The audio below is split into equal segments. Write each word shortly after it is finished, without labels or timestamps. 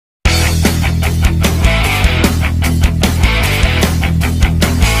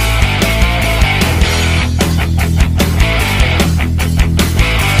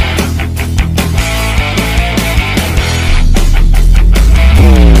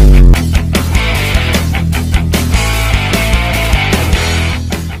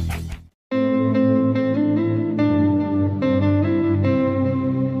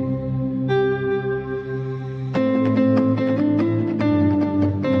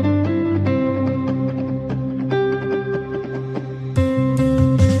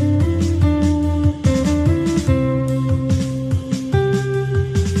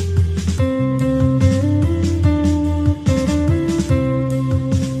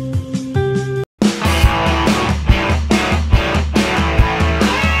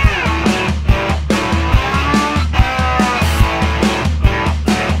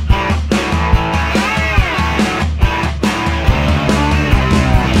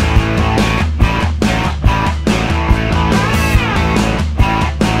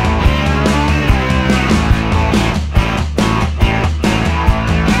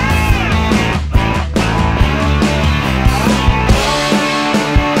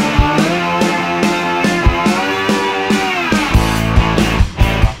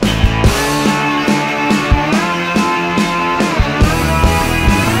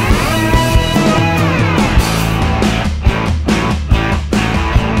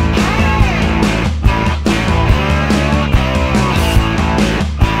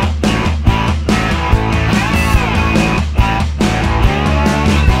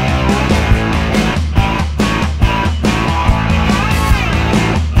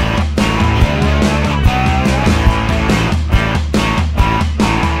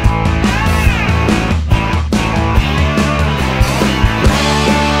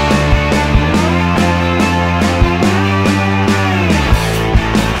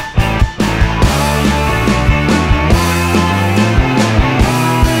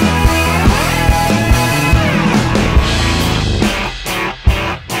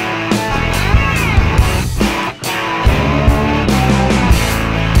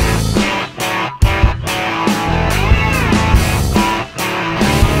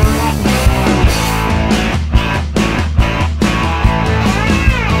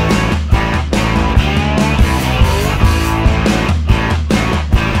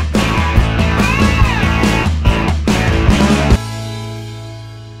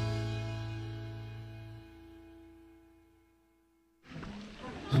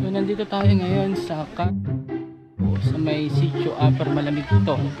Nandito tayo ngayon sa sa may sitio Upper Malamig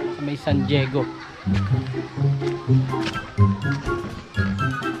ito, sa may San Diego.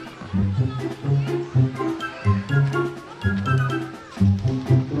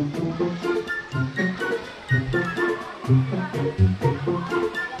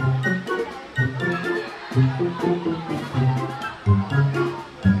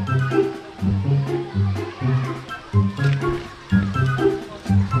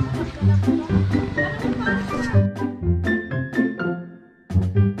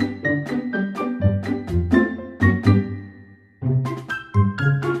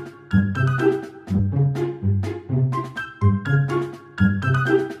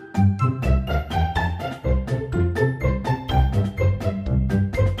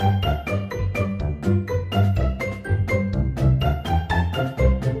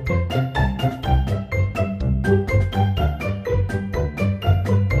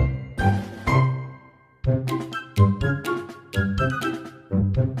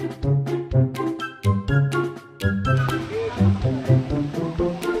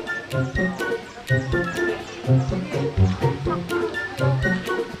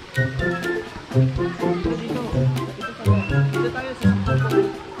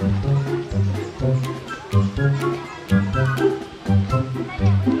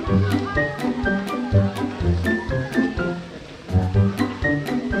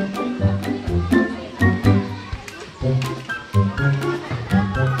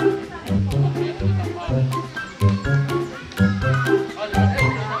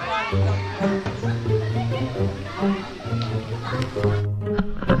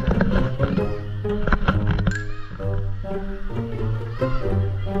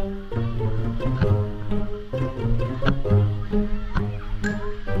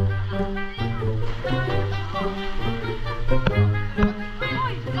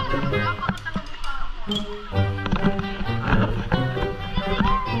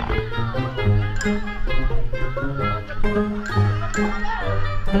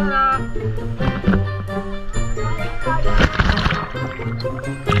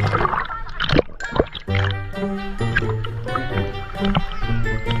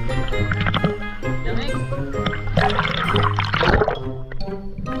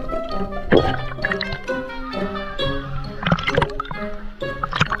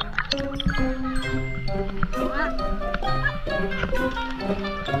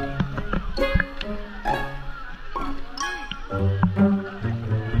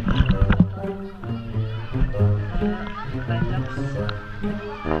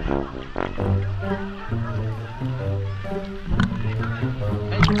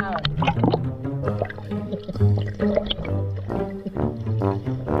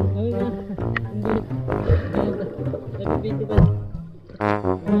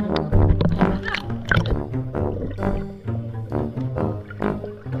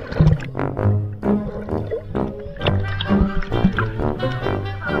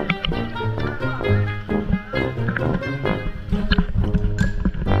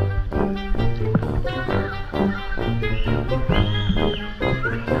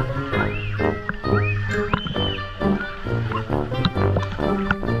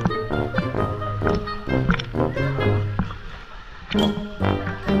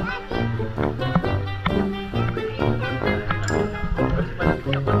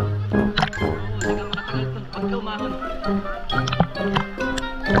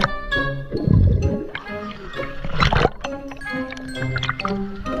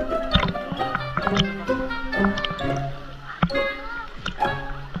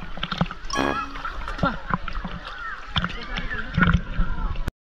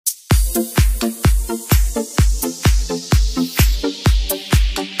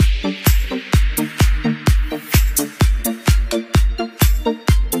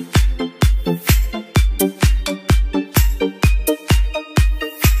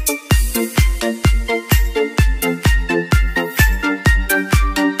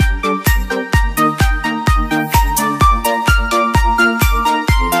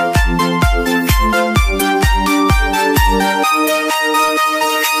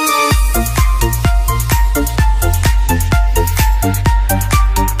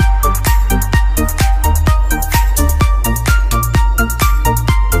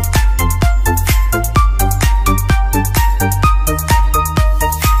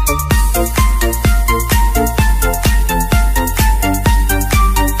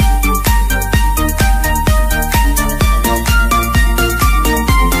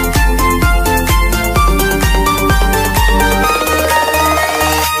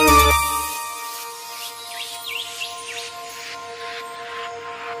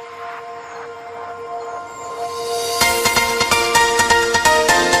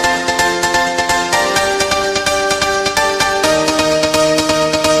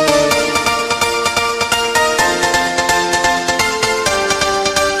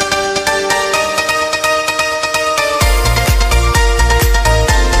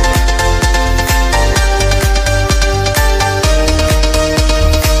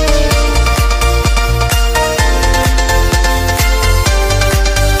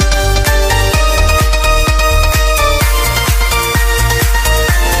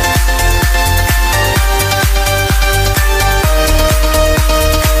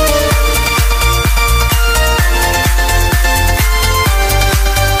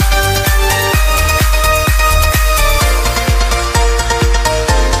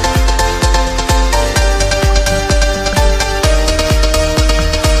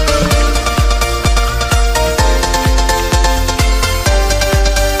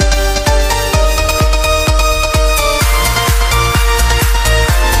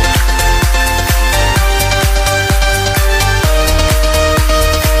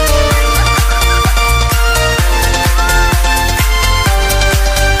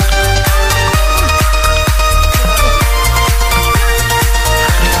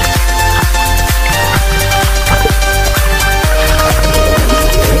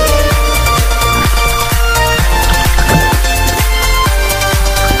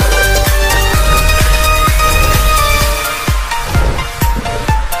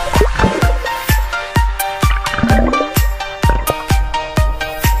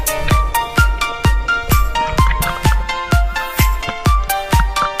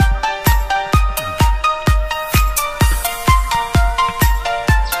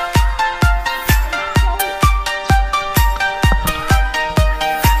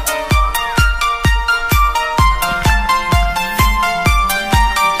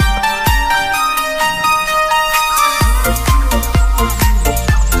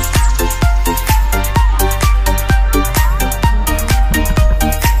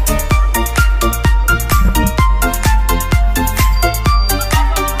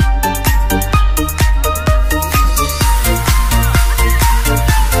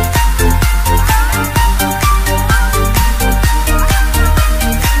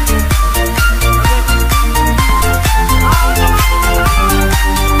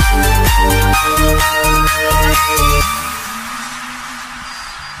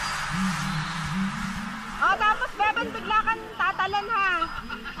 umuulan ha.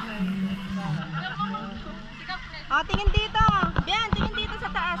 Oh, tingin dito. Bien, tingin dito sa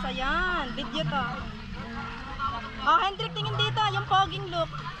taas. Ayan, video to. Oh, Hendrik, tingin dito. Yung poging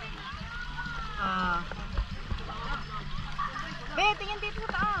look. Ah. Be, tingin dito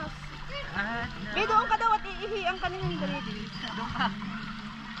sa taas. Be, doon ka daw at iihiang ka ni Hendrik.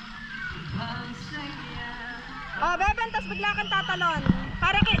 Oh, beben, tas bigla kang tatalon.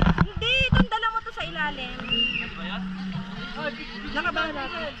 Para kay... Hindi, itong dala mo to sa ilalim. Nakabahala.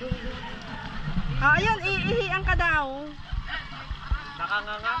 Oh, ayun, iihiang ka daw.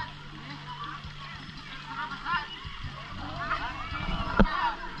 Nakanganga.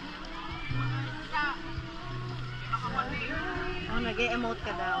 Oh, nag-e-emote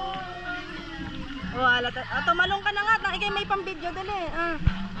ka daw. Oh, alata. Ah, tumalong ka na nga. Ikay may pang-video, dali. Ah.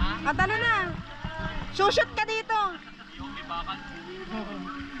 At ano na? Shoot ka dito. Yung may bakal.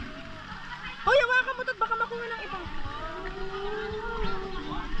 Hoy, hawakan mo to. Baka makuha ng iba.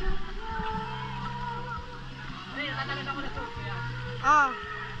 Ah.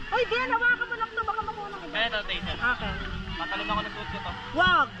 Hoy, Bian, hawakan mo lang to. Baka makuha ng iba. Kaya ito, Taser. Okay. Patalon ako ng suit ko to.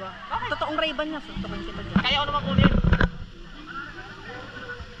 Wag. Totoong Ray-Ban niya. Sutukin kita dyan. Kaya ako naman kunin.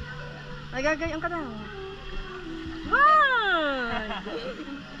 Ay, gagayon ka daw. Wag!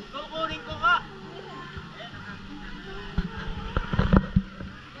 Kukunin ko ka.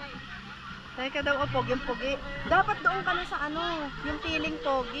 Teka daw, oh, pogi. Dapat doon ka na sa ano, yung feeling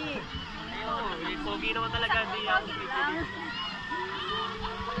pogi. Ayun, yung pogi naman talaga. Hindi ako pipili.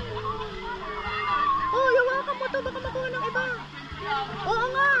 Oh, yawakan mo to, baka makuha ng iba. Oo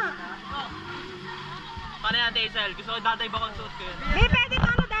nga. Paano yan, Taser? Gusto ko dadive ako ang suit ko yun. Di, pwede to.